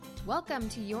Welcome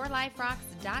to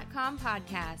YourLifeRocks.com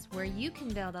podcast, where you can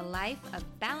build a life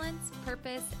of balance,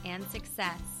 purpose, and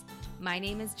success. My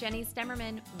name is Jenny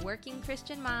Stemmerman, working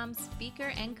Christian mom,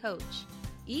 speaker, and coach.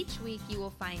 Each week you will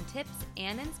find tips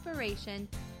and inspiration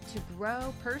to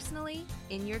grow personally,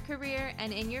 in your career,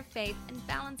 and in your faith, and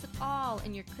balance it all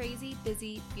in your crazy,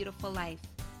 busy, beautiful life.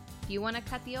 If you want to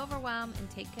cut the overwhelm and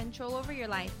take control over your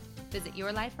life, visit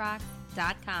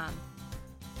YourLifeRocks.com.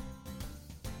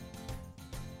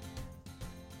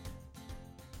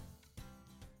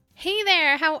 Hey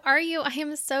there, how are you? I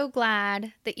am so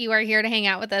glad that you are here to hang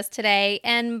out with us today.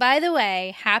 And by the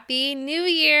way, Happy New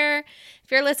Year.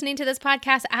 If you're listening to this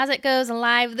podcast as it goes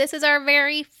live, this is our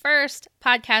very first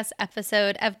podcast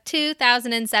episode of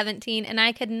 2017, and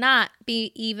I could not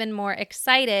be even more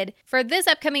excited for this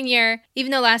upcoming year,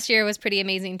 even though last year was pretty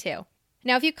amazing too.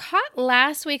 Now, if you caught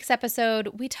last week's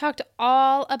episode, we talked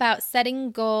all about setting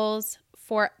goals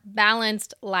for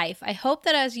balanced life. I hope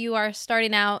that as you are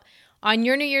starting out on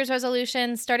your New Year's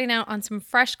resolution, starting out on some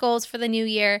fresh goals for the new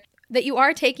year, that you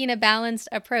are taking a balanced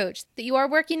approach, that you are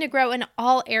working to grow in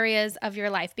all areas of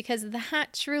your life, because that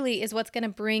truly is what's going to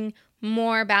bring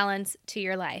more balance to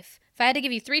your life. If I had to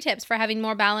give you 3 tips for having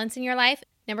more balance in your life,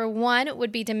 number 1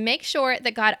 would be to make sure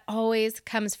that God always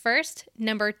comes first.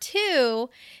 Number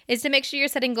 2 is to make sure you're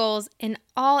setting goals in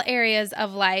all areas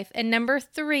of life. And number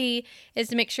 3 is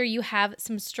to make sure you have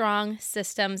some strong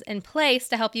systems in place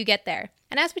to help you get there.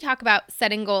 And as we talk about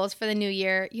setting goals for the new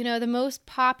year, you know, the most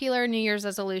popular New Year's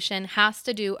resolution has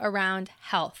to do around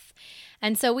health.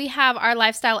 And so we have our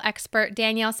lifestyle expert,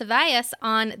 Danielle Cevallos,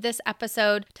 on this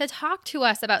episode to talk to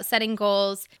us about setting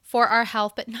goals for our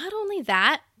health. But not only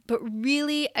that, but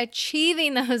really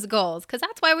achieving those goals, because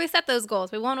that's why we set those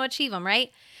goals. We want to achieve them,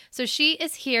 right? So she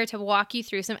is here to walk you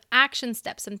through some action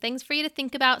steps, some things for you to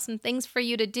think about, some things for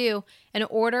you to do in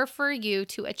order for you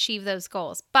to achieve those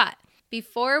goals. But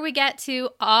before we get to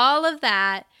all of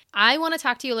that, I want to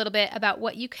talk to you a little bit about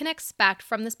what you can expect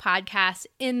from this podcast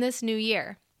in this new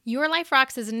year. Your Life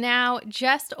Rocks is now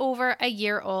just over a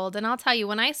year old. And I'll tell you,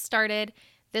 when I started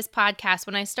this podcast,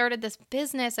 when I started this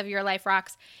business of Your Life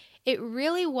Rocks, it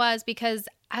really was because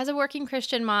as a working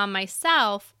Christian mom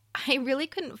myself, I really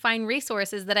couldn't find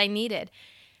resources that I needed.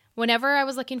 Whenever I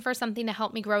was looking for something to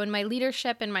help me grow in my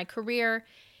leadership and my career,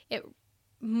 it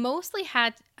mostly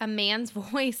had a man's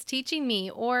voice teaching me,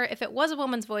 or if it was a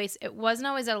woman's voice, it wasn't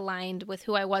always aligned with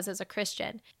who I was as a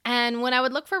Christian. And when I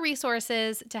would look for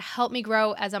resources to help me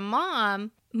grow as a mom,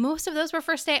 most of those were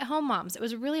for stay-at-home moms. It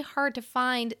was really hard to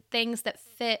find things that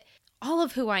fit all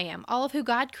of who I am, all of who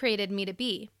God created me to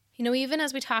be. You know, even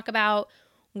as we talk about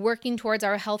working towards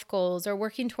our health goals or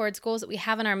working towards goals that we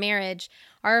have in our marriage,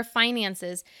 our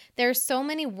finances, there are so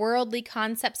many worldly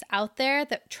concepts out there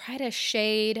that try to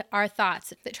shade our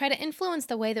thoughts, that try to influence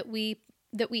the way that we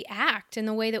act and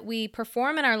the way that we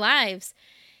perform in our lives.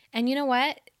 And you know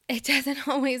what? It doesn't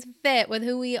always fit with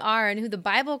who we are and who the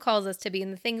Bible calls us to be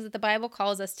and the things that the Bible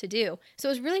calls us to do. So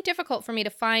it was really difficult for me to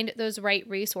find those right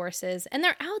resources. And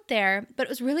they're out there, but it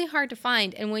was really hard to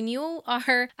find. And when you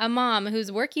are a mom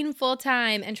who's working full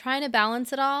time and trying to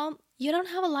balance it all, you don't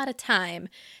have a lot of time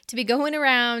to be going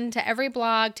around to every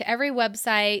blog, to every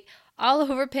website, all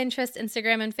over Pinterest,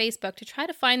 Instagram, and Facebook to try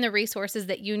to find the resources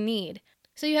that you need.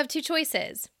 So you have 2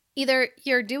 choices. Either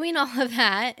you're doing all of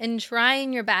that and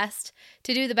trying your best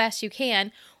to do the best you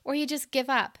can, or you just give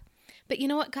up. But you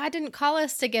know what? God didn't call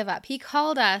us to give up. He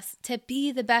called us to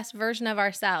be the best version of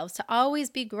ourselves, to always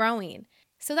be growing.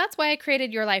 So that's why I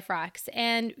created Your Life Rocks.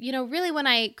 And, you know, really when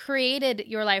I created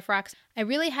Your Life Rocks, I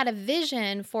really had a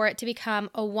vision for it to become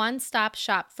a one-stop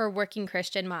shop for working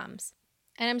Christian moms.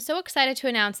 And I'm so excited to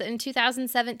announce that in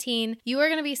 2017, you are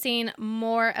going to be seeing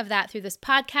more of that through this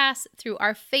podcast, through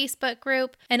our Facebook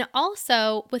group, and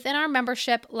also within our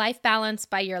membership, Life Balance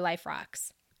by Your Life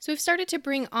Rocks. So we've started to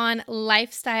bring on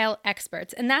lifestyle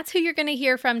experts, and that's who you're going to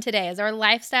hear from today as our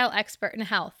lifestyle expert in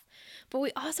health. But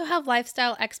we also have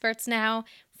lifestyle experts now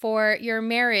for your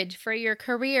marriage, for your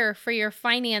career, for your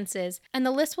finances. And the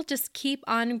list will just keep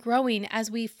on growing as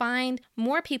we find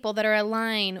more people that are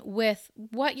aligned with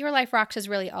what Your Life Rocks is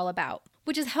really all about,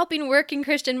 which is helping working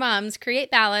Christian moms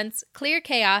create balance, clear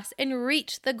chaos, and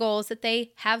reach the goals that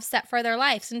they have set for their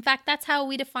lives. In fact, that's how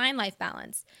we define life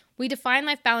balance. We define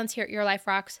life balance here at Your Life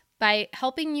Rocks by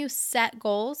helping you set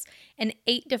goals in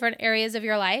 8 different areas of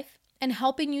your life and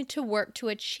helping you to work to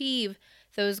achieve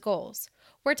those goals.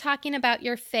 We're talking about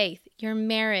your faith, your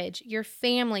marriage, your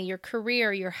family, your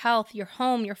career, your health, your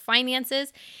home, your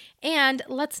finances, and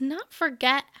let's not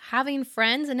forget having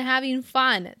friends and having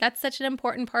fun. That's such an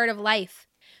important part of life.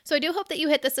 So I do hope that you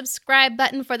hit the subscribe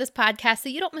button for this podcast so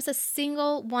you don't miss a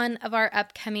single one of our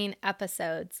upcoming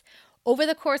episodes. Over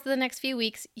the course of the next few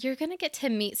weeks, you're going to get to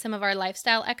meet some of our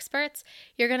lifestyle experts.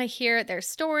 You're going to hear their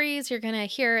stories. You're going to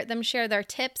hear them share their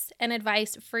tips and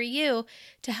advice for you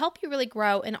to help you really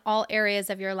grow in all areas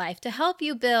of your life, to help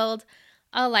you build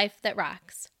a life that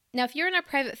rocks. Now, if you're in our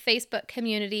private Facebook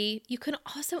community, you can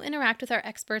also interact with our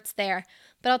experts there.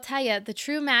 But I'll tell you, the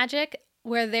true magic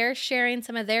where they're sharing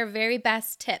some of their very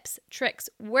best tips, tricks,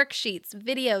 worksheets,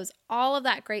 videos, all of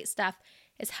that great stuff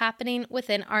is happening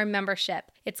within our membership.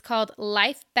 It's called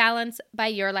Life Balance by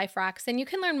Your Life Rocks, and you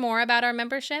can learn more about our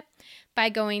membership by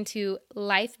going to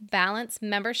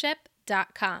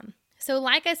lifebalancemembership.com. So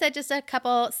like I said just a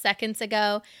couple seconds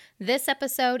ago, this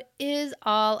episode is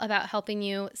all about helping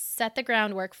you set the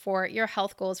groundwork for your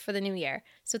health goals for the new year.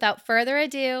 So without further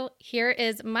ado, here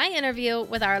is my interview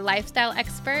with our lifestyle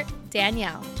expert,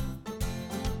 Danielle.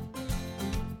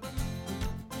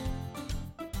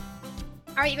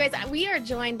 All right, you guys, we are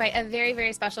joined by a very,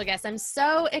 very special guest. I'm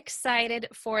so excited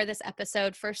for this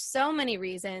episode for so many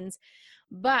reasons,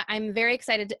 but I'm very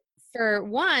excited for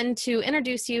one, to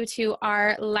introduce you to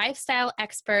our lifestyle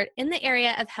expert in the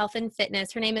area of health and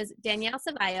fitness. Her name is Danielle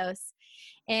Ceballos,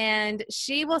 and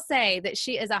she will say that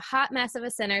she is a hot mess of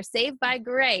a sinner saved by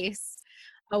grace,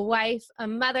 a wife, a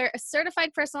mother, a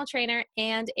certified personal trainer,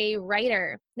 and a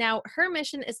writer. Now, her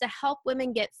mission is to help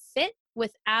women get fit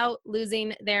without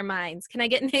losing their minds. Can I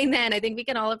get an amen? I think we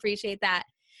can all appreciate that.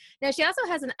 Now, she also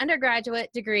has an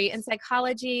undergraduate degree in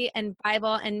psychology and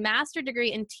Bible and master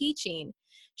degree in teaching.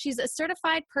 She's a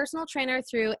certified personal trainer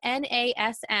through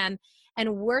NASM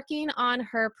and working on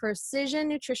her precision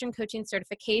nutrition coaching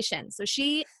certification. So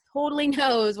she totally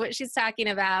knows what she's talking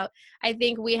about. I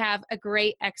think we have a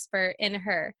great expert in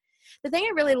her. The thing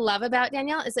I really love about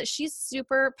Danielle is that she's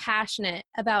super passionate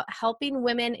about helping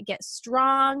women get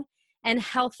strong and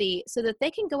healthy so that they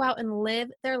can go out and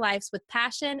live their lives with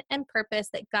passion and purpose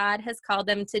that God has called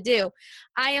them to do.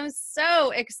 I am so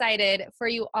excited for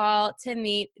you all to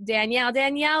meet Danielle.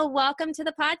 Danielle, welcome to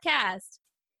the podcast.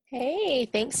 Hey,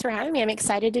 thanks for having me. I'm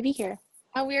excited to be here.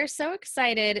 Oh, we are so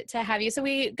excited to have you. So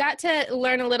we got to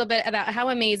learn a little bit about how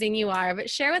amazing you are,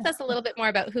 but share with us a little bit more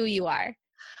about who you are.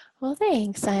 Well,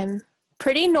 thanks. I'm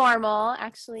pretty normal,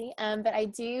 actually, but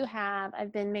I've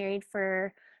been married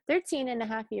for 13 and a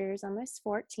half years, almost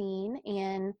 14,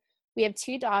 and we have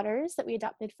two daughters that we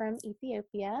adopted from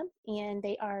Ethiopia, and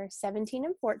they are 17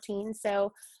 and 14,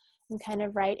 so I'm kind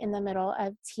of right in the middle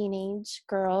of teenage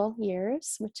girl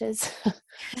years, which is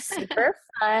super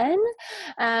fun.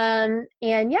 And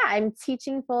yeah, I'm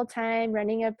teaching full-time,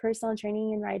 running a personal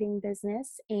training and writing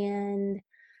business, and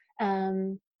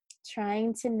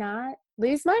trying to not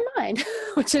lose my mind,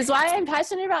 which is why I'm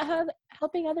passionate about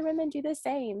helping other women do the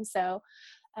same. So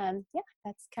yeah,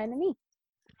 that's kind of me.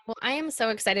 Well, I am so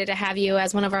excited to have you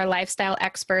as one of our lifestyle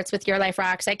experts with Your Life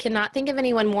Rocks. I cannot think of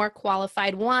anyone more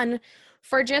qualified, one,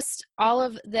 for just all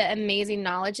of the amazing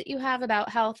knowledge that you have about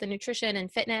health and nutrition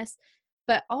and fitness,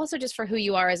 but also just for who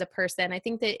you are as a person. I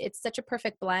think that it's such a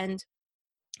perfect blend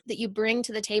that you bring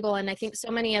to the table. And I think so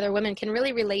many other women can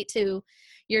really relate to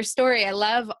your story. I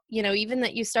love, even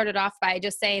that you started off by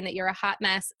just saying that you're a hot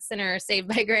mess sinner saved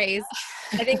by grace.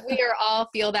 I think we are all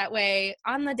feel that way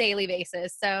on the daily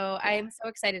basis. So I am so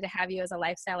excited to have you as a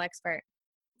lifestyle expert.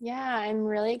 Yeah, I'm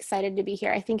really excited to be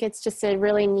here. I think it's just a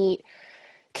really neat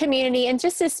community and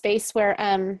just a space where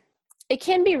it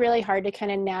can be really hard to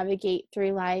kind of navigate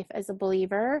through life as a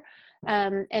believer.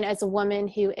 And as a woman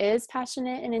who is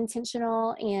passionate and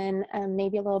intentional and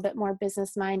maybe a little bit more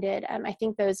business minded, I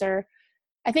think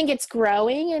it's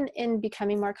growing and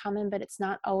becoming more common, but it's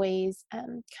not always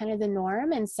kind of the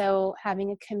norm. And so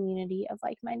having a community of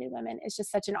like-minded women is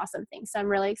just such an awesome thing. So I'm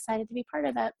really excited to be part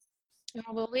of it.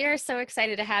 Oh, well, we are so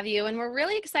excited to have you. And we're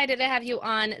really excited to have you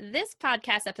on this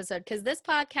podcast episode because this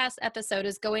podcast episode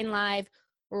is going live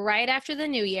right after the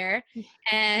new year.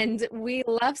 And we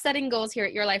love setting goals here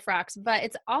at Your Life Rocks, but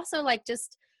it's also like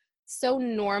just so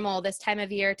normal this time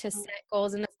of year to set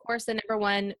goals. And of course, the number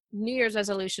one New Year's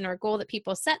resolution or goal that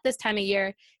people set this time of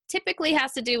year typically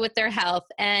has to do with their health.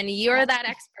 And you're that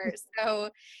expert. So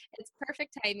it's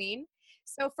perfect timing.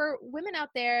 So for women out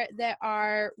there that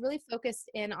are really focused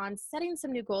in on setting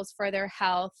some new goals for their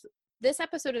health, this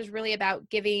episode is really about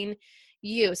giving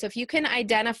you. So if you can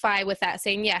identify with that,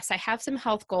 saying, yes, I have some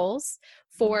health goals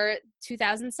for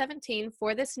 2017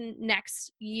 for this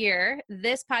next year,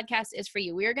 this podcast is for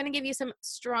you. We are going to give you some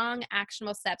strong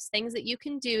actionable steps, things that you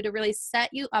can do to really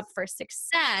set you up for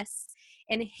success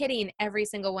in hitting every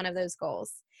single one of those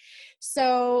goals.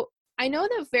 So I know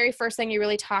the very first thing you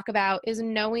really talk about is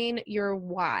knowing your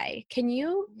why. Can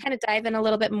you kind of dive in a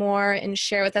little bit more and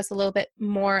share with us a little bit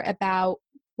more about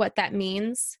what that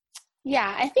means?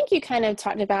 Yeah, I think you kind of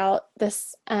talked about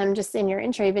this just in your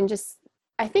intro, even just,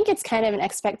 I think it's kind of an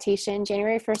expectation.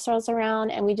 January 1st rolls around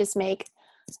and we just make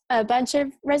a bunch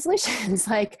of resolutions.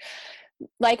 Like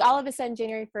all of a sudden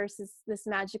January 1st is this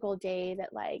magical day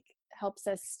that like helps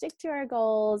us stick to our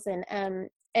goals.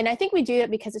 And I think we do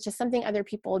it because it's just something other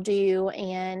people do.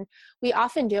 And we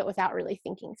often do it without really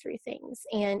thinking through things.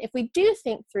 And if we do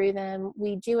think through them,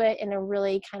 we do it in a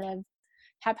really kind of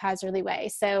haphazardly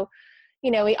way. So,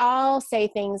 we all say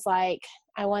things like,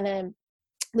 I want to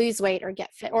lose weight or get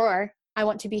fit, or I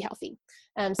want to be healthy.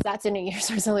 So that's a New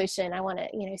Year's resolution. I want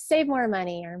to, save more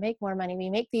money or make more money. We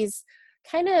make these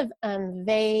kind of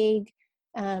vague,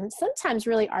 sometimes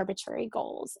really arbitrary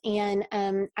goals. And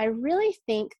I really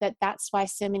think that that's why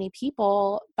so many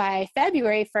people by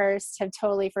February 1st have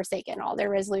totally forsaken all their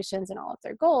resolutions and all of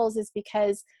their goals, is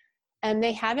because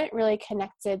they haven't really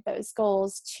connected those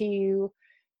goals to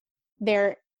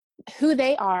who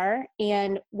they are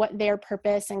and what their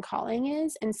purpose and calling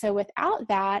is. And so without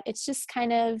that, it's just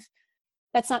kind of,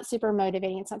 that's not super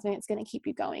motivating. It's something that's going to keep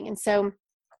you going. And so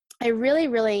I really,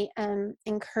 really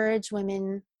encourage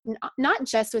women, not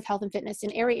just with health and fitness,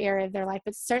 in every area of their life,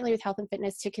 but certainly with health and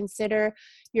fitness, to consider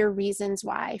your reasons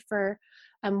why for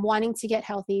wanting to get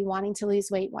healthy, wanting to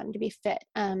lose weight, wanting to be fit.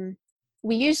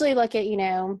 We usually look at,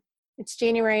 it's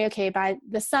January. Okay, by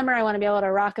the summer, I want to be able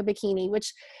to rock a bikini,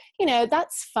 which,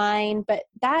 that's fine, but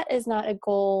that is not a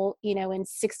goal, in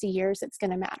 60 years, it's going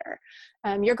to matter.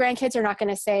 Your grandkids are not going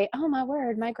to say, oh my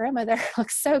word, my grandmother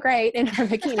looks so great in her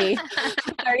bikini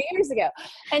 30 years ago.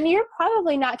 And you're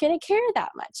probably not going to care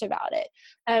that much about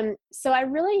it. So I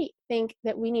really think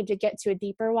that we need to get to a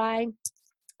deeper why,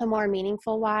 a more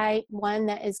meaningful why, one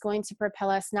that is going to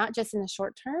propel us, not just in the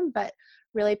short term, but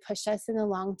really push us in the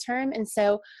long term. And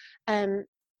so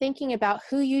thinking about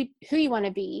who you want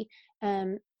to be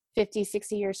 50,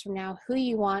 60 years from now, who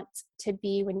you want to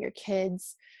be when your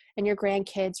kids and your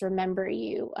grandkids remember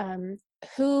you,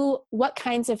 what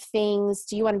kinds of things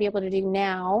do you want to be able to do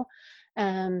now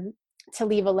to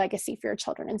leave a legacy for your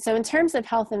children. And so in terms of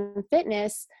health and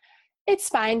fitness, it's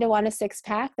fine to want a six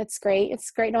pack. That's great.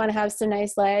 It's great to want to have some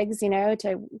nice legs,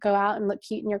 to go out and look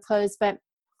cute in your clothes. But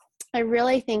I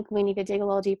really think we need to dig a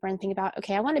little deeper and think about,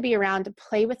 okay, I want to be around to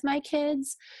play with my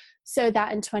kids so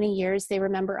that in 20 years they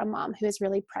remember a mom who is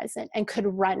really present and could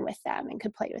run with them and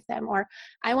could play with them. Or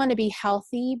I want to be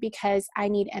healthy because I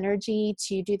need energy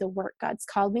to do the work God's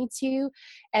called me to.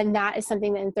 And that is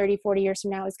something that in 30, 40 years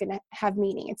from now is going to have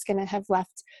meaning. It's going to have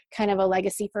left kind of a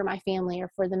legacy for my family or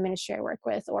for the ministry I work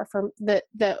with or for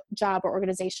the job or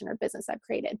organization or business I've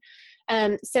created.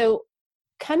 So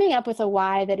coming up with a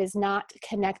why that is not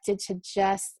connected to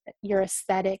just your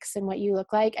aesthetics and what you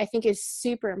look like, I think is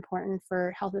super important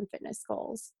for health and fitness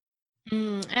goals.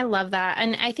 I love that.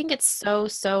 And I think it's so,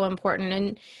 so important.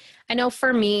 And I know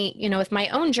for me, with my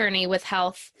own journey with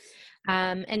health,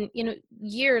 and,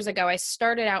 years ago, I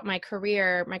started out my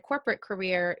career, my corporate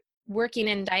career, working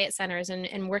in diet centers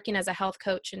and working as a health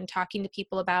coach and talking to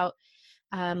people about,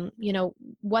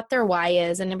 what their why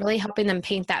is and really helping them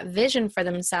paint that vision for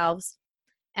themselves.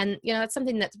 And, that's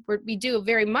something that we do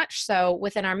very much so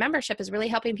within our membership, is really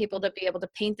helping people to be able to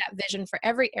paint that vision for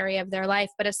every area of their life,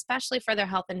 but especially for their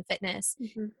health and fitness.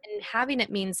 Mm-hmm. And having it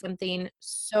mean something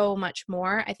so much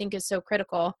more, I think, is so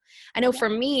critical. I know for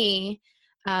me,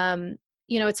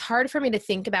 it's hard for me to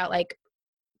think about like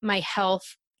my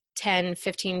health 10,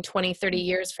 15, 20, 30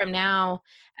 years from now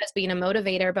as being a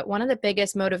motivator. But one of the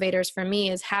biggest motivators for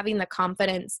me is having the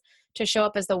confidence to show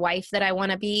up as the wife that I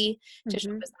want to be, to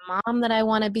show up as the mom that I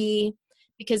want to be,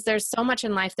 because there's so much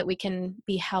in life that we can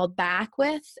be held back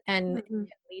with and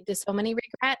lead to so many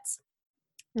regrets.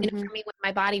 For me, when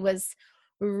my body was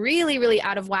really, really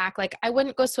out of whack, like I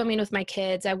wouldn't go swimming with my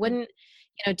kids. I wouldn't,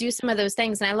 do some of those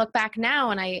things. And I look back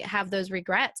now and I have those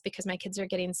regrets because my kids are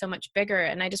getting so much bigger,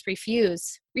 and I just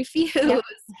refuse to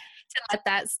let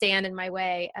that stand in my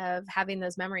way of having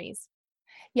those memories.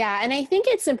 Yeah. And I think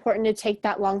it's important to take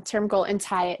that long-term goal and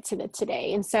tie it to the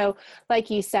today. And so, like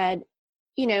you said,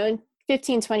 in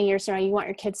 15, 20 years from now, you want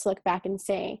your kids to look back and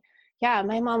say, yeah,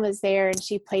 my mom was there and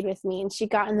she played with me and she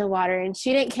got in the water and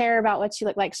she didn't care about what she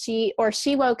looked like. She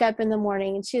woke up in the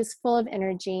morning and she was full of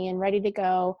energy and ready to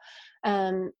go.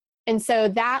 And so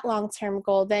that long-term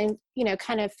goal then,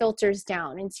 kind of filters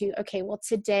down into, okay, well,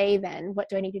 today then what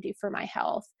do I need to do for my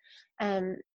health?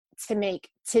 To make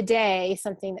today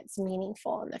something that's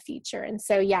meaningful in the future. And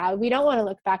so, we don't want to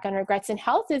look back on regrets, and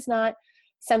health is not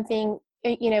something,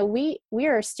 we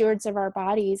are stewards of our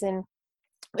bodies, and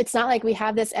it's not like we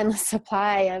have this endless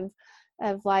supply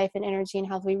of life and energy and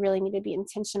health. We really need to be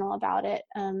intentional about it.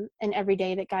 And every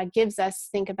day that God gives us,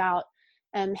 think about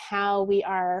how we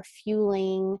are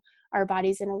fueling our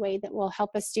bodies in a way that will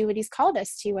help us do what he's called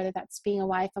us to, whether that's being a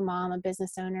wife, a mom, a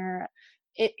business owner,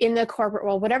 in the corporate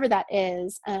world, whatever that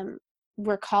is.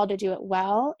 We're called to do it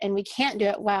well, and we can't do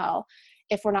it well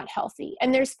if we're not healthy.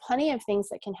 And there's plenty of things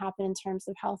that can happen in terms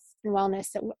of health and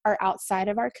wellness that are outside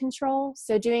of our control.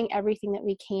 So doing everything that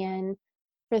we can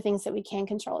for things that we can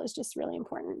control is just really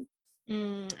important.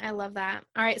 I love that.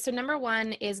 All right. So number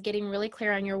one is getting really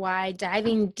clear on your why,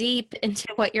 diving deep into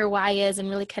what your why is and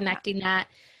really connecting that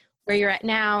where you're at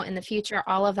now in the future,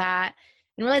 all of that,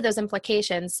 and really those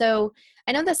implications. So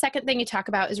I know the second thing you talk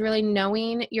about is really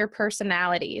knowing your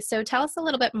personality. So tell us a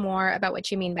little bit more about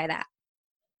what you mean by that.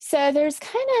 So there's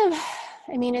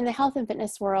in the health and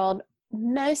fitness world,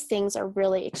 most things are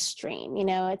really extreme.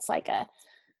 It's like a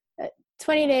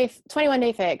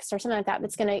 21-day fix or something like that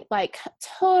that's going to like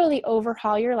totally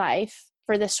overhaul your life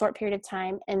for this short period of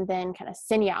time and then kind of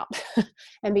send you out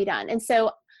and be done. And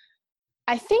so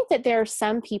I think that there are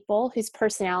some people whose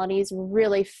personalities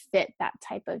really fit that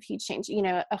type of huge change,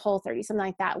 a Whole30, something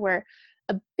like that, where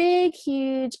a big,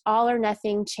 huge, all or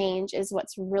nothing change is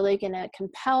what's really going to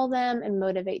compel them and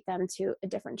motivate them to a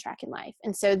different track in life.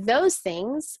 And so those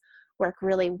things work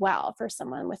really well for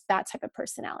someone with that type of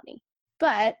personality.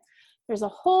 But there's a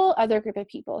whole other group of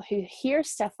people who hear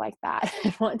stuff like that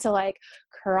and want to like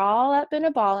crawl up in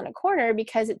a ball in a corner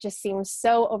because it just seems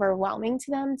so overwhelming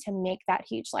to them to make that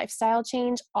huge lifestyle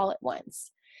change all at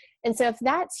once. And so if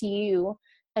that's you,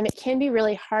 it can be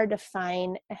really hard to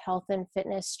find a health and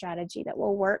fitness strategy that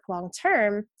will work long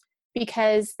term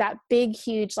because that big,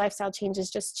 huge lifestyle change is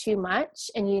just too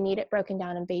much and you need it broken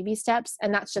down in baby steps.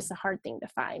 And that's just a hard thing to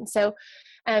find. So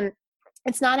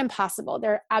it's not impossible.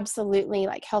 There are absolutely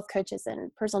like health coaches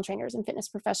and personal trainers and fitness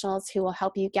professionals who will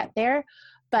help you get there,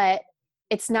 but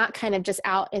it's not kind of just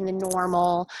out in the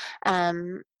normal,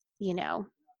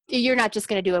 you're not just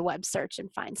going to do a web search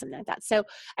and find something like that. So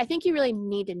I think you really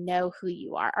need to know who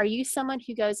you are. Are you someone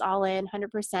who goes all in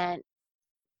 100%?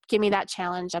 Give me that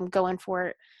challenge. I'm going for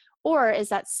it. Or is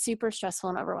that super stressful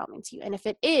and overwhelming to you? And if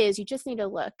it is, you just need to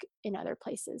look in other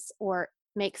places or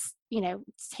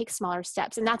take smaller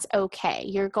steps, and that's okay.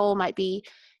 Your goal might be,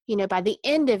 by the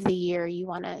end of the year, you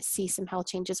want to see some health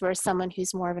changes, whereas someone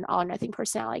who's more of an all or nothing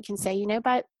personality can say,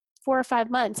 by 4 or 5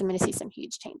 months, I'm going to see some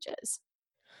huge changes.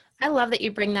 I love that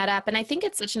you bring that up. And I think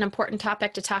it's such an important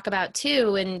topic to talk about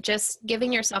too, and just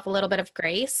giving yourself a little bit of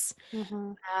grace.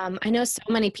 Mm-hmm. I know so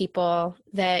many people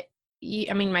that,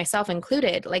 myself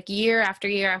included, like year after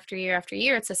year after year after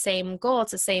year, it's the same goal,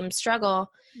 it's the same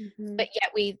struggle, Mm-hmm. but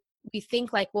yet we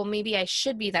think like, well, maybe I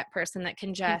should be that person that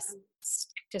can just Mm-hmm.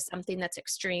 stick to something that's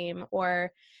extreme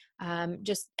or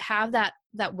just have that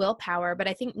willpower. But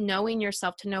I think knowing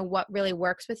yourself to know what really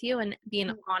works with you and being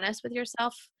Mm-hmm. honest with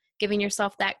yourself, giving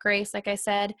yourself that grace, like I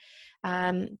said,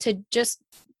 to just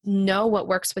know what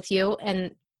works with you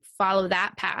and follow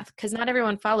that path, because not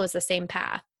everyone follows the same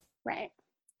path. Right.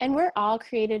 And we're all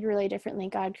created really differently.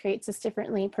 God creates us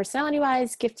differently,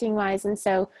 personality-wise, gifting-wise. And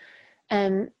so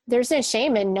there's no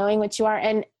shame in knowing what you are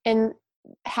and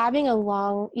having a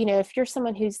long, if you're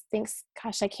someone who thinks,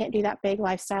 gosh, I can't do that big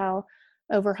lifestyle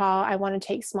overhaul, I want to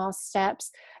take small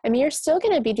steps. You're still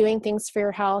going to be doing things for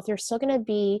your health. You're still going to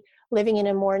be living in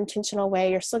a more intentional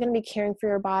way. You're still going to be caring for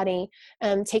your body,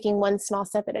 taking one small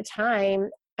step at a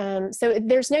time. So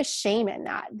there's no shame in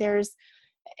that.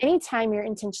 Anytime you're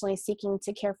intentionally seeking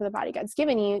to care for the body God's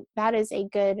given you, that is a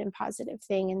good and positive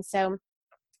thing. And so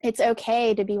it's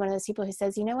okay to be one of those people who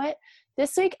says, you know what,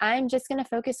 this week I'm just going to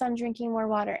focus on drinking more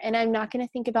water and I'm not going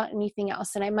to think about anything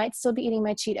else. And I might still be eating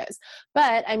my Cheetos,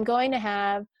 but I'm going to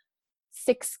have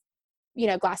 6,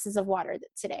 glasses of water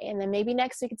today. And then maybe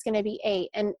next week it's going to be 8.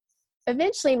 And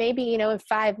eventually maybe, in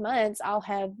 5 months, I'll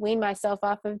have weaned myself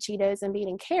off of Cheetos and be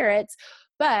eating carrots,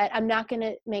 but I'm not going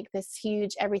to make this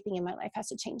huge, everything in my life has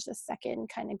to change this second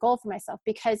kind of goal for myself.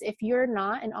 Because if you're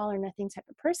not an all or nothing type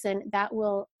of person, that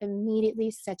will immediately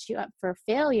set you up for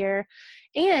failure.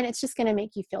 And it's just going to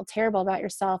make you feel terrible about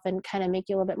yourself and kind of make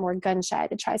you a little bit more gun shy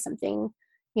to try something,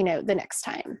 the next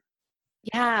time.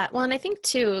 Yeah. Well, and I think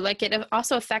too, like it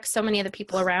also affects so many of the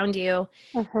people around you.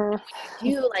 Mm-hmm.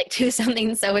 You like do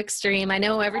something so extreme. I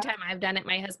know every time I've done it,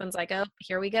 my husband's like, oh,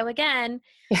 here we go again.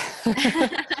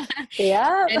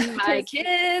 Yeah. And my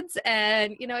kids.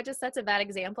 And, it just sets a bad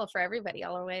example for everybody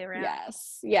all the way around.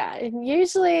 Yes. Yeah. And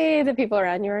usually the people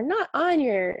around you are not on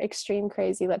your extreme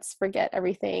crazy, let's forget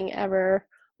everything ever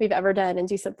we've ever done and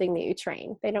do something that you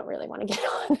train. They don't really want to get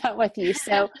on that with you.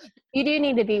 So you do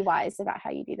need to be wise about how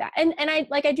you do that. And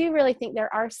I do really think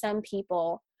there are some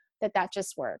people that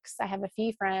just works. I have a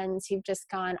few friends who've just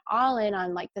gone all in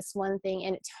on like this one thing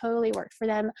and it totally worked for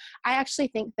them. I actually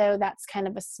think though that's kind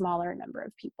of a smaller number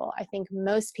of people. I think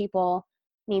most people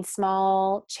need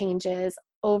small changes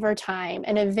over time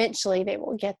and eventually they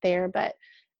will get there, but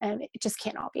it just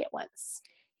can't all be at once.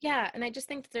 Yeah. And I just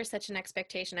think that there's such an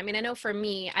expectation. I mean, I know for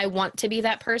me, I want to be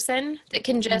that person that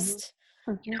can just,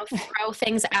 throw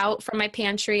things out from my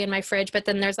pantry and my fridge, but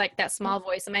then there's like that small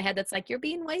voice in my head that's like, you're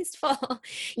being wasteful,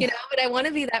 but I want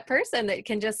to be that person that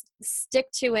can just stick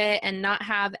to it and not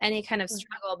have any kind of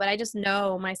struggle. But I just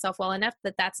know myself well enough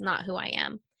that that's not who I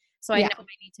am. So I know I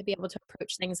need to be able to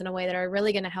approach things in a way that are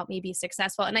really going to help me be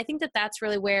successful. And I think that that's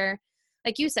really where,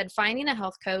 like you said, finding a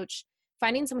health coach,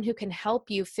 finding someone who can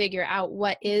help you figure out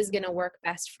what is going to work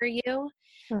best for you,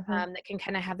 that can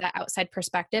kind of have that outside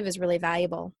perspective is really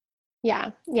valuable.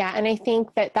 Yeah. Yeah. And I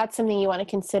think that that's something you want to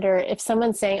consider. If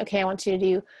someone's saying, okay, I want you to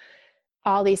do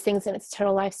all these things and it's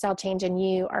total lifestyle change and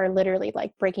you are literally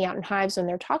like breaking out in hives when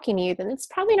they're talking to you, then it's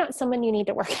probably not someone you need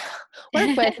to work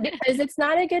with because it's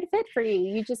not a good fit for you.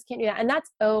 You just can't do that. And that's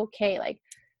okay. Like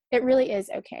it really is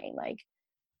okay. Like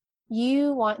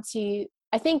you want to,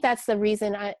 I think that's the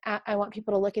reason I want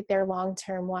people to look at their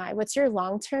long-term why. What's your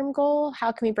long-term goal?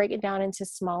 How can we break it down into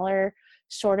smaller,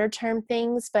 shorter term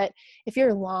things? But if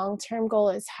your long-term goal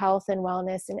is health and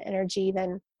wellness and energy,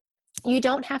 then you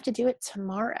don't have to do it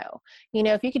tomorrow.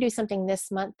 If you could do something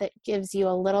this month that gives you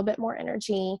a little bit more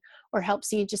energy or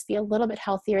helps you just be a little bit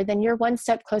healthier, then you're one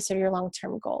step closer to your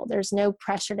long-term goal. There's no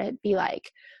pressure to be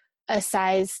like a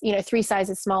size, 3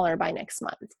 sizes smaller by next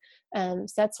month. So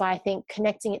that's why I think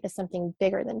connecting it to something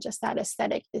bigger than just that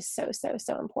aesthetic is so, so,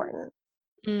 so important.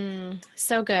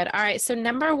 So good. All right. So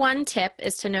number 1 tip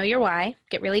is to know your why.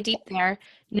 Get really deep there.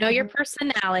 Know your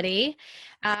personality.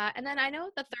 And then I know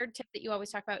the 3rd tip that you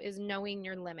always talk about is knowing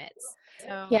your limits.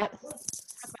 So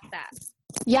let's talk about that.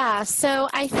 Yeah. So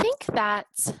I think that,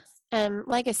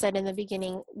 like I said in the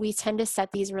beginning, we tend to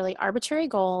set these really arbitrary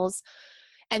goals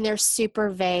and they're super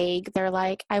vague. They're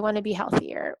like, I want to be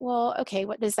healthier. Well, okay,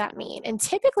 what does that mean? And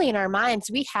typically in our minds,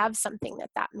 we have something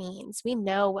that means. We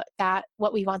know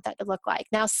what we want that to look like.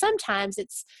 Now, sometimes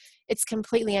it's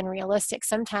completely unrealistic.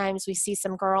 Sometimes we see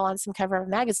some girl on some cover of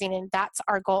a magazine and that's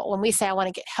our goal. When we say, I want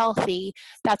to get healthy,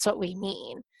 that's what we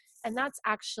mean. And that's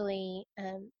actually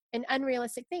an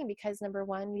unrealistic thing because number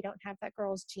 1, we don't have that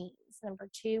girl's genes. Number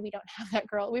 2, we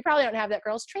probably don't have that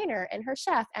girl's trainer and her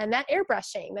chef and that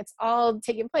airbrushing that's all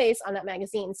taking place on that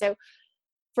magazine. So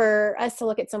for us to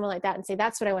look at someone like that and say,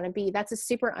 that's what I want to be, that's a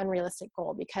super unrealistic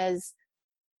goal because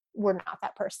we're not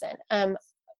that person.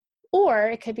 Or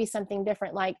it could be something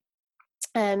different. Like,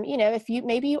 if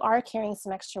maybe you are carrying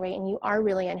some extra weight and you are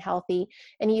really unhealthy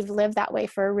and you've lived that way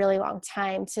for a really long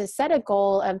time, to set a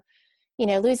goal of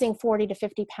losing 40 to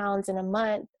 50 pounds in a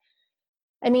month.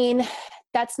 I mean,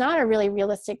 that's not a really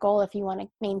realistic goal if you want to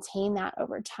maintain that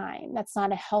over time. That's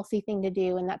not a healthy thing to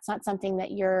do. And that's not something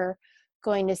that you're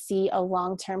going to see a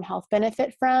long-term health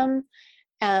benefit from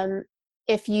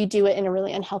if you do it in a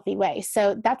really unhealthy way.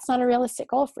 So that's not a realistic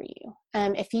goal for you.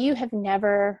 If you have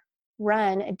never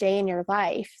run a day in your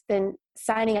life, then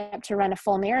signing up to run a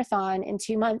full marathon in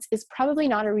 2 months is probably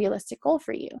not a realistic goal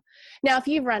for you. Now, if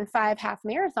you've run 5 half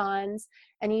marathons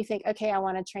and you think, okay, I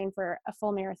want to train for a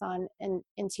full marathon in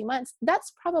 2 months,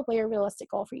 that's probably a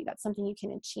realistic goal for you. That's something you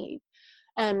can achieve.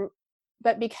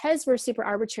 But because we're super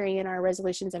arbitrary in our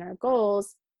resolutions and our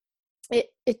goals,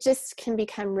 it just can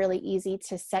become really easy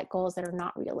to set goals that are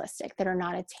not realistic, that are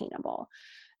not attainable.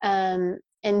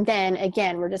 And then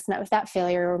again, we're just met with that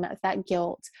failure, we're met with that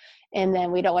guilt. And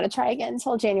then we don't want to try again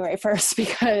until January 1st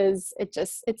because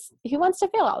it's who wants to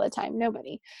fail all the time?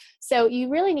 Nobody. So you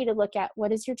really need to look at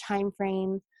what is your time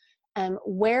frame?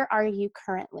 Where are you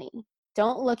currently?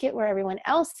 Don't look at where everyone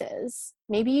else is.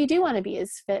 Maybe you do want to be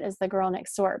as fit as the girl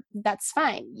next door. That's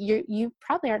fine. You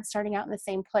probably aren't starting out in the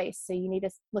same place. So you need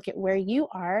to look at where you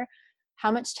are, how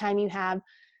much time you have,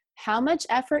 how much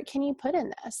effort can you put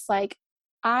in this? Like,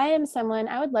 I am someone,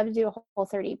 I would love to do a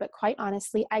Whole30, but quite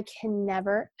honestly, I can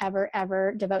never, ever,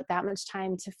 ever devote that much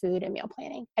time to food and meal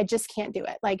planning. I just can't do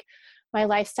it. Like, my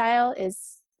lifestyle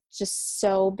is just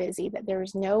so busy that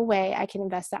there's no way I can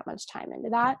invest that much time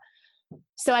into that.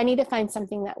 So I need to find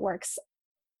something that works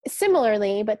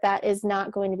similarly, but that is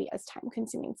not going to be as time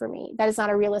consuming for me. That is not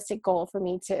a realistic goal for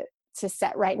me to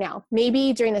set right now.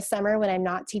 Maybe during the summer when I'm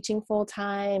not teaching full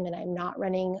time and I'm not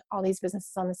running all these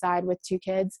businesses on the side with 2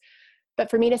 kids. But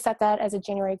for me to set that as a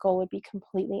January goal would be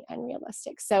completely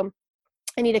unrealistic. So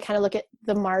I need to kind of look at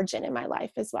the margin in my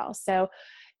life as well. So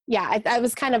Yeah, I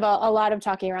was kind of a lot of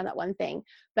talking around that one thing,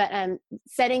 but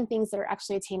setting things that are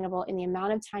actually attainable in the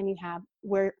amount of time you have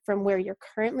from where you're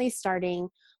currently starting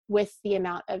with the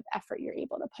amount of effort you're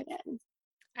able to put in.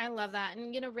 I love that.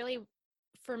 And, really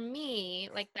for me,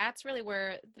 like that's really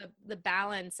where the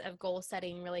balance of goal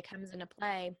setting really comes into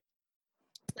play.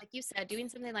 Like you said, doing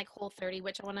something like Whole30,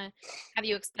 which I want to have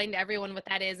you explain to everyone what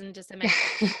that is in just a minute.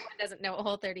 If anyone doesn't know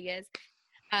what Whole30 is.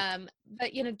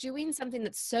 But doing something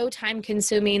that's so time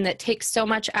consuming, that takes so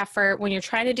much effort when you're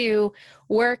trying to do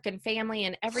work and family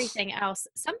and everything else,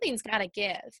 something's got to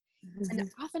give.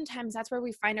 And oftentimes that's where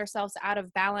we find ourselves out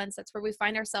of balance. That's where we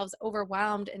find ourselves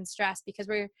overwhelmed and stressed because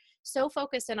we're so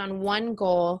focused in on one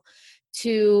goal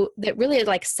that really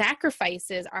like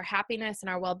sacrifices our happiness and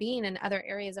our well-being in other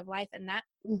areas of life. And that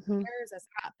tears us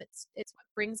up. It's what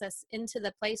brings us into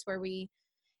the place where we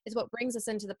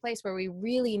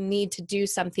really need to do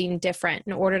something different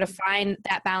in order to find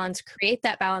that balance, create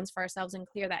that balance for ourselves, and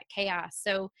clear that chaos.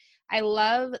 So I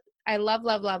love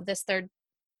this third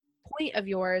point of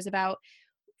yours about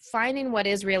finding what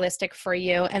is realistic for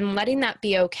you and letting that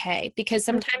be okay. Because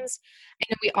sometimes I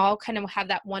know we all kind of have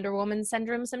that Wonder Woman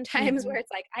syndrome sometimes where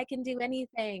it's like, I can do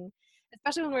anything,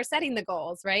 especially when we're setting the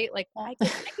goals, right? Like I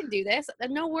can do this.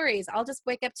 No worries. I'll just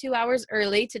wake up 2 hours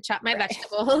early to chop my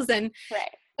vegetables. And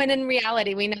when in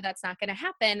reality, we know that's not going to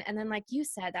happen. And then like you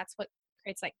said, that's what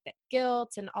creates like the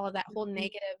guilt and all of that whole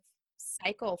negative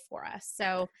cycle for us.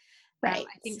 So I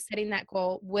think setting that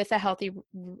goal with a healthy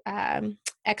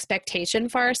expectation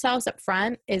for ourselves up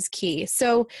front is key.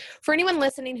 So for anyone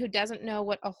listening who doesn't know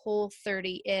what a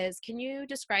Whole30 is, can you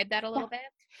describe that a little bit?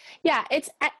 Yeah,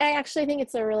 I actually think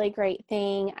it's a really great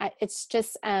thing. It's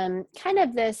just kind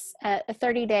of this a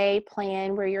 30-day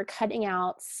plan where you're cutting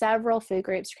out several food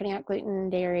groups, you're cutting out gluten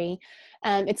and dairy.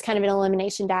 It's kind of an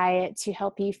elimination diet to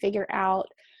help you figure out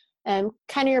kind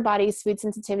of your body's food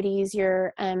sensitivities.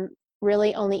 You're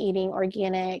really only eating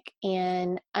organic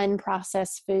and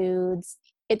unprocessed foods.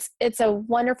 It's a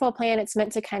wonderful plan. It's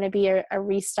meant to kind of be a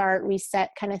restart,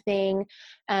 reset kind of thing,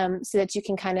 so that you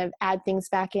can kind of add things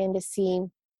back in to see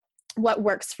what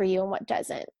works for you and what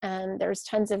doesn't. There's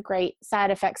tons of great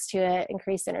side effects to it: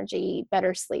 increased energy,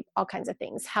 better sleep, all kinds of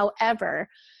things. However,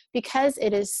 because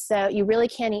it is so, you really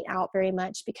can't eat out very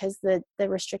much because the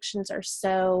restrictions are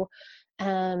so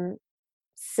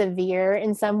severe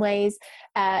in some ways.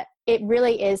 It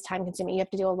really is time consuming. You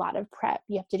have to do a lot of prep.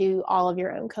 You have to do all of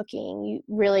your own cooking. You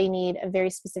really need a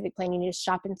very specific plan. You need to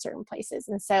shop in certain places.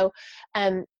 And so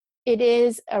it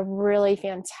is a really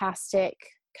fantastic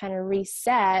kind of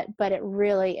reset, but it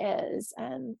really is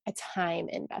a time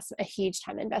investment, a huge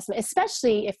time investment,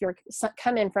 especially if you're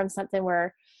coming from something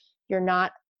where you're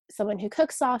not someone who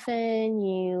cooks often,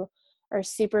 you are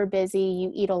super busy,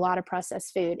 you eat a lot of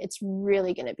processed food. It's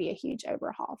really going to be a huge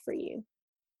overhaul for you.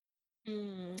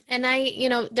 And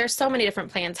there's so many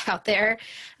different plans out there.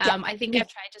 I think I've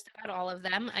tried just about all of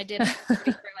them. I did for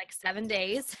like 7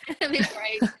 days before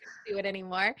I couldn't do it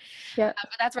anymore. Yeah.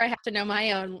 But that's where I have to know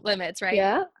my own limits, right?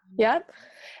 Yeah. Yep.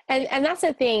 And that's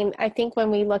the thing. I think when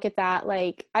we look at that,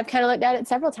 like I've kind of looked at it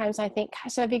several times. And I think,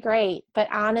 gosh, that'd be great. But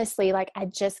honestly, like I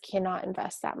just cannot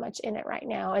invest that much in it right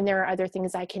now. And there are other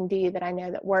things I can do that I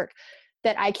know that work,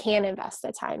 that I can invest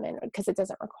the time in because it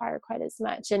doesn't require quite as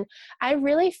much. And I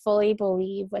really fully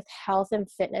believe with health and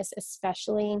fitness,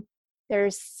 especially,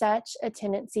 there's such a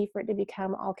tendency for it to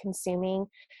become all consuming.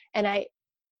 And I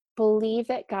believe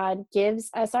that God gives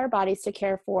us our bodies to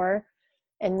care for,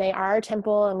 and they are our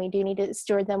temple and we do need to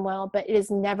steward them well, but it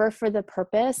is never for the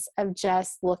purpose of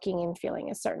just looking and feeling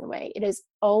a certain way. It is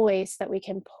always that we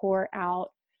can pour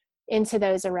out into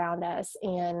those around us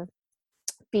and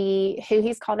be who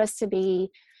he's called us to be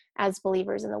as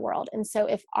believers in the world. And so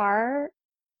if our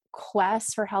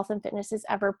quest for health and fitness is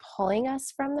ever pulling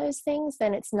us from those things,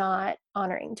 then it's not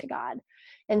honoring to God.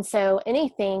 And so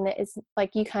anything that is, like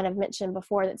you kind of mentioned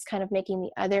before, that's kind of making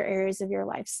the other areas of your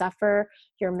life suffer,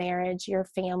 your marriage, your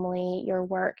family, your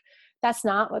work, that's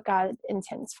not what God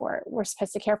intends for. We're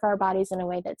supposed to care for our bodies in a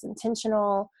way that's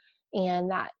intentional.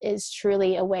 And that is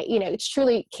truly a way, it's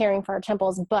truly caring for our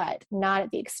temples, but not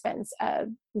at the expense of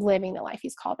living the life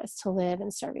he's called us to live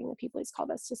and serving the people he's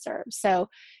called us to serve. So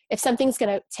if something's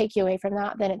going to take you away from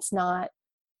that, then it's not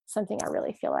something I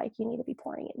really feel like you need to be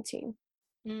pouring into.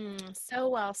 So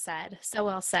well said. So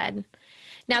well said.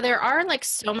 Now there are like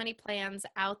so many plans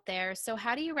out there. So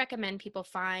how do you recommend people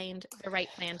find the right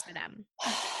plan for them?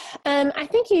 I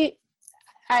think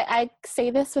I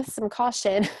say this with some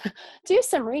caution, do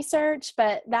some research,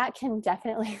 but that can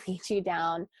definitely lead you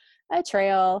down a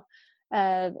trail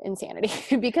of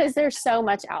insanity because there's so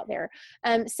much out there.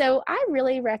 So I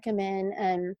really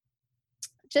recommend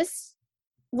just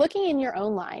looking in your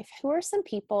own life, who are some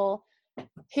people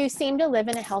who seem to live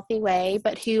in a healthy way,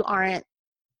 but who aren't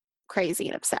crazy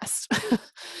and obsessed?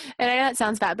 And I know that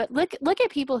sounds bad, but look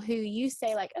at people who you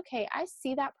say like, okay, I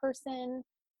see that person.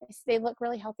 They look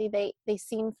really healthy. They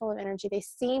seem full of energy. They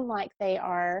seem like they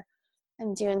are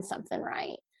doing something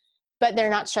right, but they're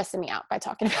not stressing me out by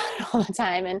talking about it all the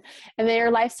time. And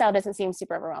their lifestyle doesn't seem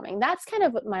super overwhelming. That's kind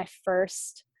of what my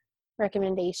first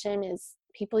recommendation is.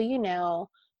 People,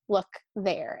 look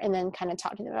there and then kind of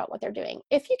talk to them about what they're doing.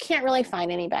 If you can't really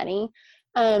find anybody,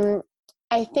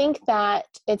 I think that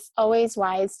it's always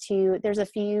wise to, there's a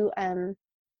few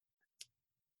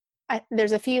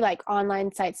like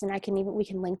online sites, and we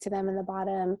can link to them in the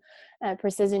bottom.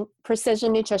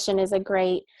 Precision Nutrition is a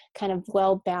great kind of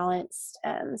well-balanced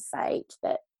site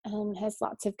that has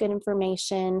lots of good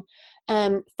information.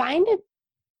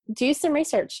 Do some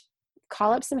research,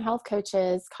 call up some health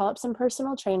coaches, call up some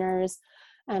personal trainers,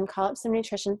 call up some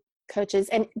nutrition coaches,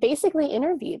 and basically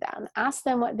interview them. Ask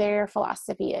them what their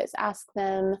philosophy is. Ask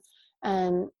them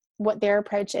what their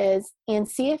approach is, and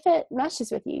see if it meshes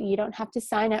with you. You don't have to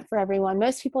sign up for everyone.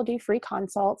 Most people do free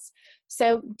consults.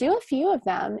 So do a few of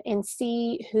them and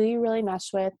see who you really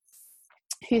mesh with,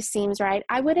 who seems right.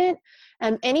 I wouldn't,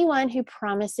 anyone who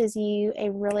promises you a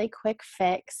really quick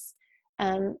fix,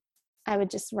 I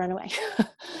would just run away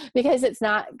because it's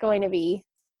not going to be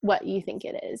what you think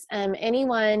it is.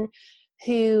 Anyone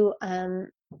who,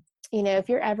 if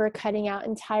you're ever cutting out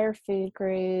entire food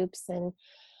groups and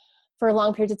for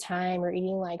long periods of time, or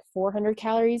eating like 400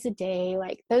 calories a day,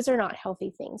 like those are not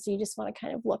healthy things. So you just want to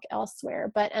kind of look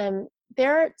elsewhere. But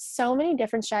there are so many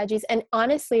different strategies. And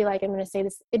honestly, like I'm going to say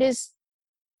this,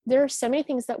 there are so many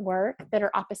things that work that are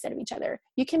opposite of each other.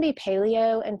 You can be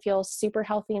paleo and feel super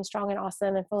healthy and strong and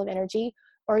awesome and full of energy,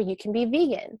 or you can be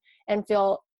vegan and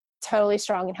feel totally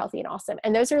strong and healthy and awesome.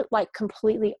 And those are like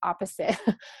completely opposite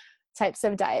types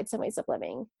of diets and ways of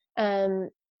living.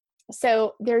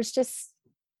 So there's just,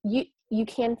 you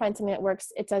can find something that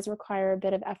works. It does require a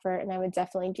bit of effort, and I would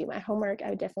definitely do my homework.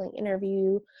 I would definitely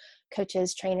interview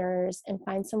coaches, trainers, and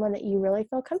find someone that you really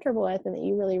feel comfortable with and that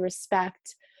you really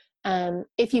respect.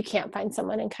 If you can't find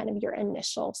someone in kind of your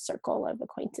initial circle of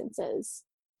acquaintances.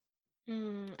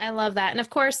 I love that. And of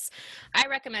course, I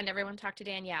recommend everyone talk to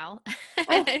Danielle.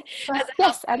 Oh, well,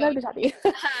 yes, I'd love to talk to you.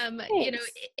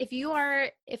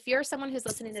 If you're someone who's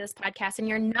listening to this podcast and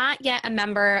you're not yet a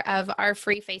member of our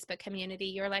free Facebook community,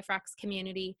 Your Life Rocks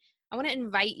community, I want to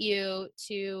invite you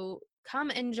to come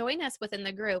and join us within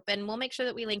the group, and we'll make sure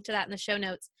that we link to that in the show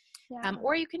notes. Yeah.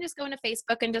 Or you can just go into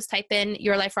Facebook and just type in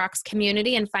Your Life Rocks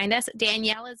community and find us.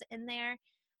 Danielle is in there.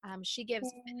 She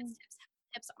gives fitness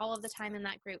tips all of the time in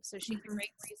that group. So she's a great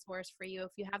resource for you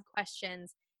if you have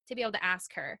questions to be able to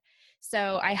ask her.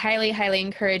 So I highly, highly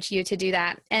encourage you to do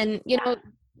that. And, like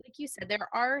you said, there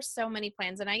are so many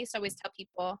plans. And I used to always tell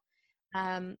people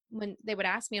when they would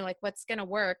ask me like, what's going to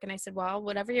work? And I said, well,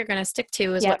 whatever you're going to stick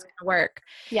to is what's going to work.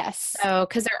 Yes. So,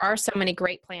 because there are so many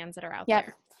great plans that are out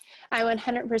there. I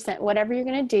 100%, whatever you're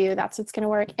going to do, that's what's going to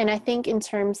work. And I think in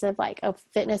terms of like a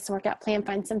fitness workout plan,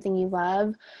 find something you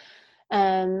love,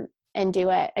 and do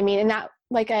it. I mean, and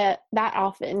that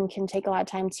often can take a lot of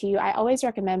time too. I always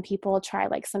recommend people try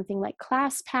like something like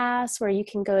ClassPass, where you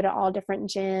can go to all different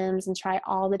gyms and try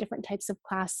all the different types of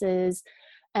classes.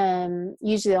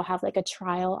 Usually they'll have like a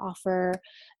trial offer,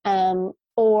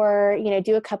 or,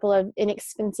 do a couple of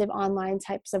inexpensive online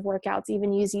types of workouts,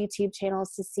 even use YouTube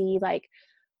channels to see like,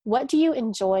 what do you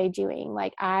enjoy doing?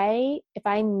 Like if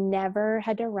I never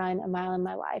had to run a mile in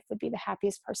my life, would be the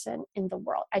happiest person in the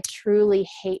world. I truly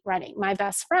hate running. My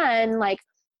best friend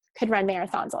could run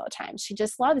marathons all the time. She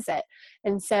just loves it.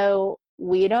 And so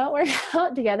we don't work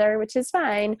out together, which is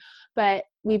fine, but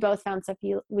we both found stuff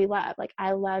we love. Like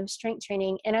I love strength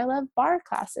training and I love bar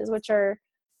classes, which are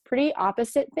pretty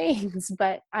opposite things,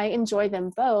 but I enjoy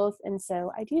them both. And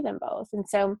so I do them both. And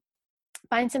so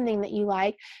find something that you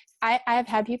like. I've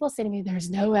had people say to me,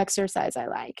 there's no exercise I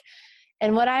like.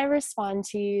 And what I respond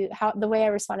to, the way I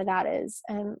respond to that is,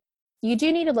 you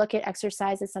do need to look at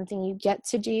exercise as something you get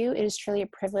to do. It is truly a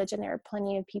privilege. And there are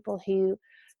plenty of people who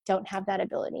don't have that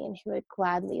ability and who would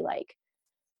gladly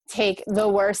take the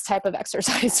worst type of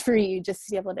exercise for you just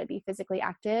to be able to be physically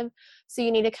active. So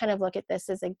you need to kind of look at this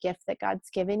as a gift that God's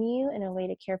given you and a way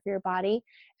to care for your body.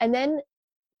 And then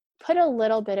put a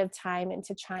little bit of time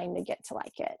into trying to get to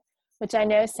like it, which I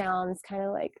know sounds kind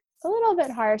of like a little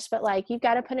bit harsh, but you've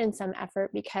got to put in some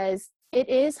effort because it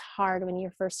is hard when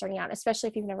you're first starting out, especially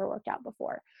if you've never worked out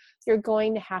before. You're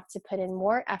going to have to put in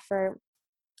more effort.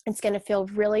 It's going to feel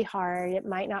really hard. It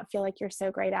might not feel like you're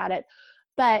so great at it,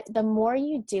 But the more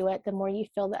you do it, the more you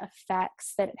feel the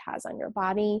effects that it has on your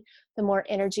body, the more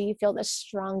energy you feel, the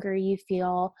stronger you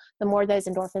feel, the more those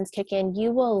endorphins kick in, you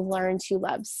will learn to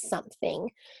love something.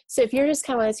 So if you're just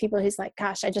kind of one of those people who's like,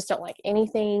 gosh, I just don't like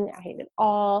anything, I hate it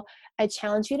all, I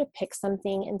challenge you to pick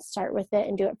something and start with it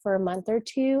and do it for a month or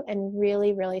two and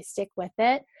really, really stick with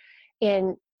it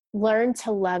and learn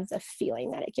to love the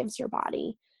feeling that it gives your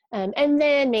body. And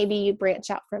then maybe you branch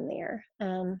out from there.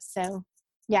 So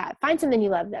yeah, find something you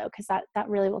love though, because that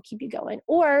really will keep you going.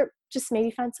 Or just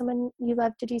maybe find someone you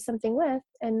love to do something with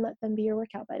and let them be your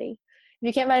workout buddy. If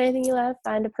you can't find anything you love,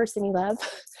 find a person you love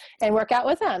and work out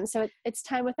with them. So it's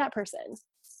time with that person.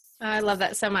 I love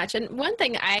that so much. And one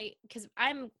thing because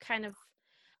I'm kind of,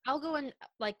 I'll go in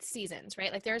like seasons,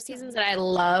 right? Like there are seasons that I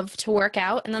love to work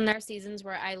out, and then there are seasons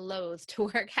where I loathe to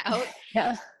work out.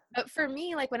 Yeah. But for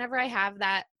me, like whenever I have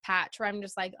that patch where I'm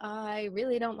just like, oh, I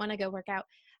really don't want to go work out,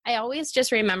 I always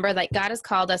just remember like God has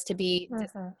called us to be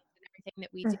disciplined in everything that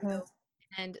we do.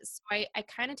 And so I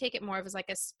kind of take it more of as like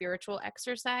a spiritual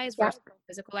exercise versus a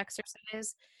physical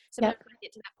exercise. Sometimes when I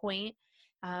get to that point,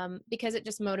 because it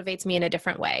just motivates me in a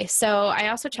different way. So I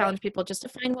also challenge people just to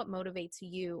find what motivates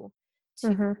you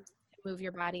to move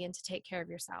your body and to take care of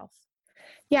yourself.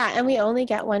 Yeah. And we only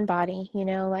get one body,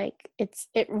 like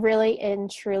it really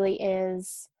and truly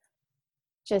is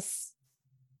just,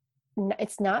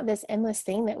 it's not this endless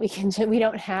thing that we can do. We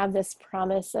don't have this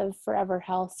promise of forever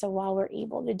health. So while we're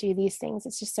able to do these things,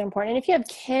 it's just so important. And if you have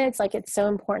kids, like it's so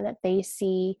important that they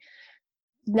see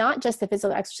not just the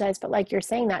physical exercise, but like you're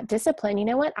saying, that discipline. You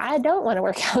know what? I don't want to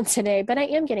work out today, but I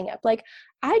am getting up. Like,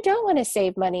 I don't want to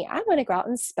save money. I want to go out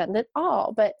and spend it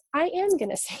all, but I am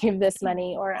going to save this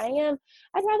money, or I'd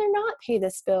rather not pay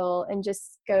this bill and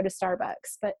just go to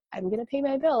Starbucks, but I'm going to pay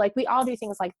my bill. Like we all do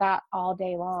things like that all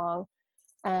day long.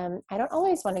 I don't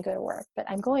always want to go to work, but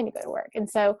I'm going to go to work. And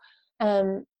so,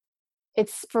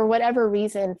 it's for whatever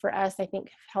reason for us, I think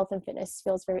health and fitness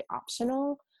feels very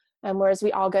optional. Whereas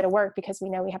we all go to work because we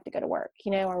know we have to go to work,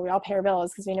 or we all pay our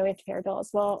bills because we know we have to pay our bills.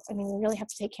 Well, I mean, we really have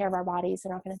to take care of our bodies.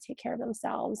 They're not going to take care of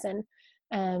themselves.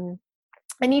 And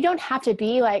you don't have to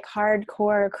be like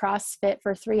hardcore CrossFit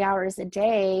for 3 hours a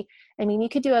day. I mean, you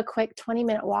could do a quick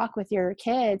 20-minute walk with your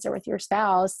kids or with your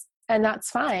spouse, and that's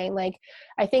fine. Like,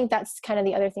 I think that's kind of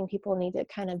the other thing people need to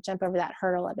kind of jump over that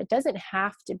hurdle of. It doesn't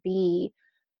have to be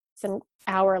some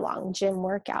hour-long gym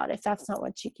workout if that's not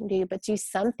what you can do, but do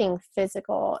something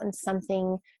physical and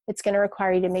something that's going to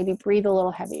require you to maybe breathe a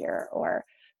little heavier or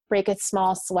break a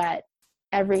small sweat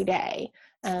every day.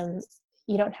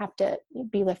 You don't have to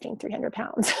be lifting 300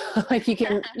 pounds. Like you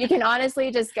can honestly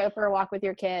just go for a walk with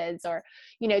your kids, or,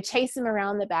 chase them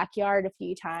around the backyard a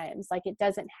few times. Like it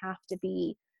doesn't have to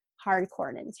be hardcore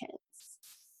and intense.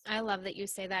 I love that you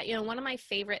say that. One of my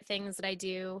favorite things that I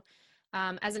do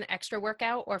as an extra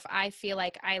workout, or if I feel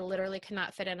like I literally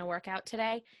cannot fit in a workout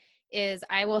today, is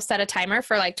I will set a timer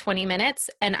for like 20 minutes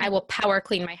and I will power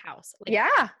clean my house. Like,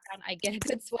 I get a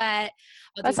good sweat.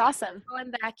 That's awesome.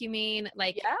 And vacuuming,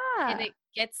 and it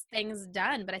gets things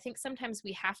done. But I think sometimes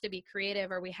we have to be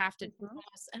creative, or we have to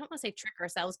almost, I don't want to say trick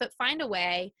ourselves, but find a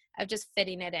way of just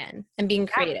fitting it in and being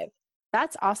creative.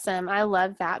 That's awesome. I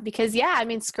love that because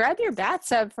scrub your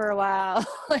bathtub for a while.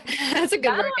 That's a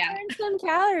good workout. Burn some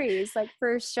calories, like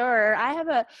for sure.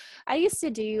 I used to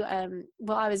do,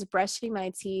 while I was brushing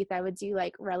my teeth, I would do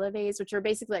like releves, which are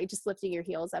basically like just lifting your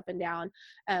heels up and down,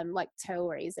 like toe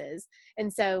raises.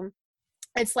 And so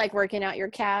it's like working out your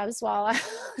calves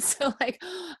so like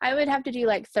I would have to do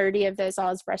like 30 of those while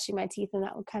I was brushing my teeth. And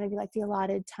that would kind of be like the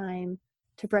allotted time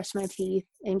to brush my teeth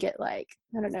and get like,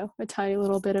 I don't know, a tiny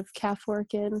little bit of calf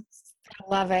work in. I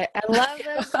love it. I love it.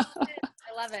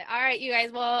 I love it. All right, you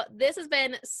guys. Well, this has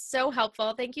been so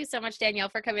helpful. Thank you so much, Danielle,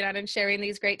 for coming on and sharing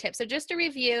these great tips. So just to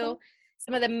review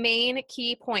some of the main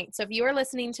key points. So if you are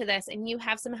listening to this and you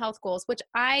have some health goals, which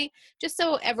just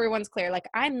so everyone's clear, like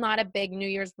I'm not a big New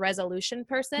Year's resolution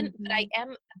person, but I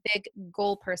am a big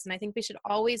goal person. I think we should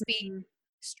always be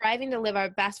striving to live our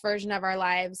best version of our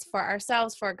lives for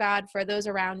ourselves, for God, for those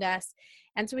around us.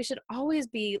 And so we should always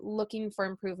be looking for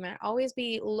improvement, always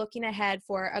be looking ahead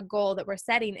for a goal that we're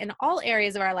setting in all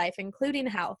areas of our life, including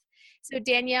health. So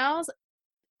Danielle's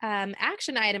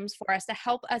action items for us to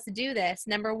help us do this.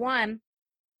 Number one,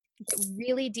 get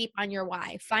really deep on your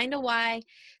why. Find a why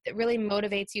that really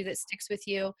motivates you, that sticks with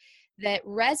you, that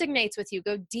resonates with you.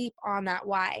 Go deep on that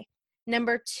why.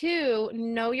 Number two,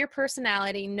 know your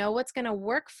personality, know what's going to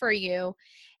work for you,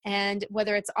 And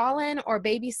whether it's all in or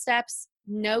baby steps,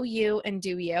 know you and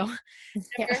do you.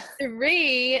 Number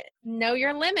 3, know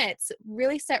your limits.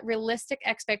 Really set realistic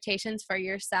expectations for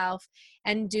yourself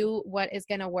and do what is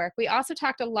going to work. We also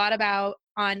talked a lot about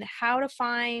on how to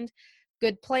find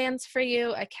good plans for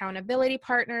you, accountability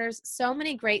partners, so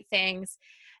many great things.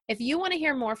 If you want to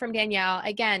hear more from Danielle,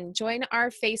 again, join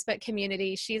our Facebook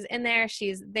community. She's in there.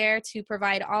 She's there to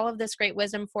provide all of this great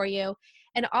wisdom for you.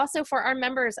 And also for our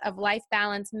members of Life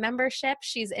Balance membership,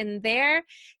 she's in there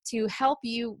to help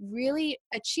you really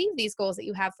achieve these goals that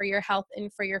you have for your health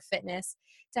and for your fitness,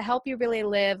 to help you really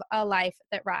live a life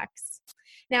that rocks.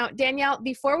 Now, Danielle,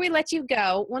 before we let you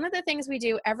go, one of the things we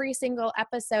do every single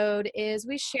episode is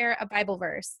we share a Bible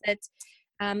verse that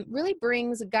really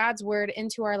brings God's word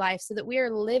into our life so that we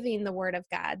are living the word of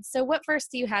God. So what verse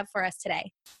do you have for us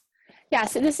today? Yeah,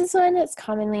 so this is one that's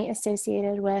commonly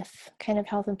associated with kind of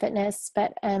health and fitness,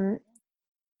 but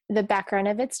the background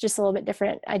of it's just a little bit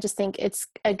different. I just think it's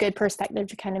a good perspective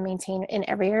to kind of maintain in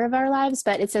every area of our lives.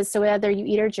 But it says, so whether you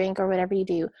eat or drink or whatever you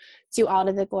do all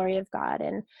to the glory of God.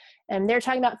 And they're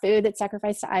talking about food that's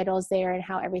sacrificed to idols there and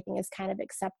how everything is kind of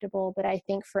acceptable. But I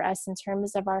think for us, in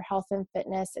terms of our health and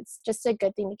fitness, it's just a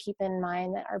good thing to keep in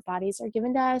mind that our bodies are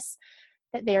given to us,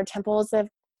 that they are temples of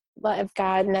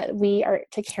God, and that we are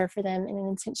to care for them in an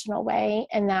intentional way,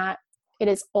 and that it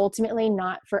is ultimately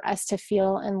not for us to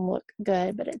feel and look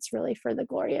good, but it's really for the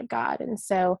glory of God. And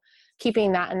so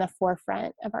keeping that in the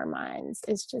forefront of our minds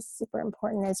is just super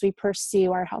important as we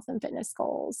pursue our health and fitness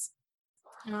goals.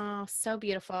 Oh, so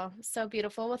beautiful. So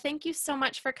beautiful. Well, thank you so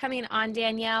much for coming on,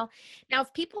 Danielle. Now,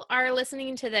 if people are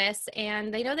listening to this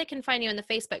and they know they can find you in the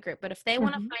Facebook group, but if they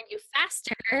want to find you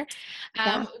faster,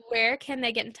 where can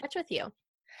they get in touch with you?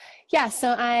 Yeah,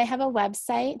 so I have a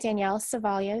website,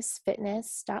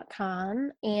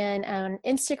 DanielleCevallosFitness.com, and on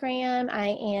Instagram, I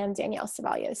am Danielle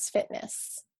Cevallos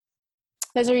Fitness.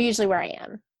 Those are usually where I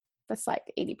am. That's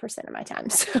like 80% of my time.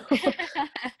 So.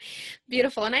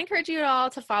 Beautiful. And I encourage you all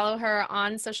to follow her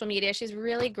on social media. She's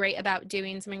really great about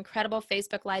doing some incredible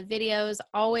Facebook Live videos,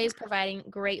 always providing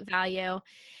great value.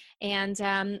 And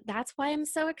that's why I'm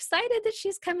so excited that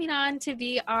she's coming on to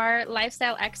be our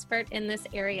lifestyle expert in this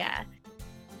area.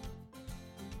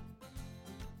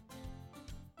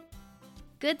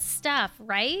 Good stuff,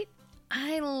 right?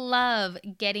 I love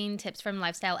getting tips from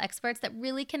lifestyle experts that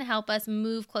really can help us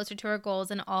move closer to our goals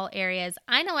in all areas.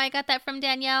 I know I got that from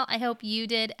Danielle. I hope you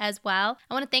did as well.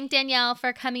 I want to thank Danielle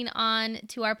for coming on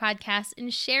to our podcast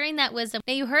and sharing that wisdom.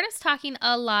 Now, you heard us talking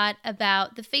a lot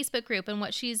about the Facebook group and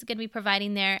what she's going to be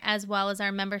providing there, as well as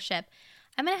our membership.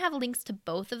 I'm going to have links to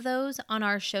both of those on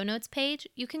our show notes page.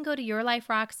 You can go to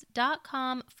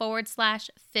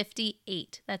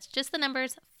yourliferocks.com/58. That's just the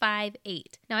numbers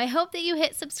 58. Now, I hope that you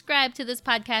hit subscribe to this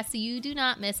podcast so you do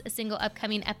not miss a single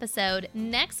upcoming episode.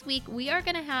 Next week, we are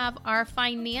going to have our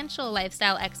financial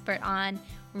lifestyle expert on,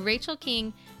 Rachel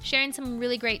King, sharing some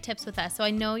really great tips with us. So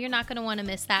I know you're not going to want to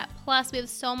miss that. Plus, we have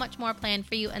so much more planned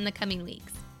for you in the coming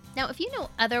weeks. Now, if you know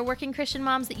other working Christian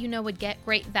moms that you know would get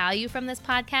great value from this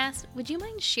podcast, would you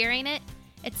mind sharing it?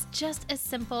 It's just as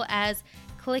simple as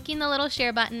clicking the little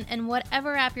share button in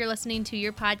whatever app you're listening to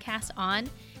your podcast on,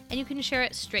 and you can share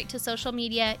it straight to social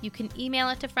media. You can email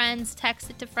it to friends, text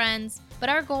it to friends. But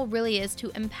our goal really is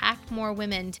to impact more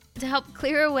women, to help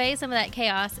clear away some of that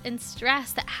chaos and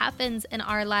stress that happens in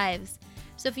our lives.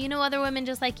 So if you know other women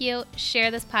just like you,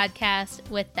 share this podcast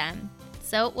with them.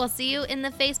 So we'll see you in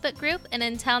the Facebook group, and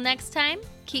until next time,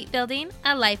 keep building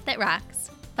a life that rocks.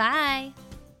 Bye.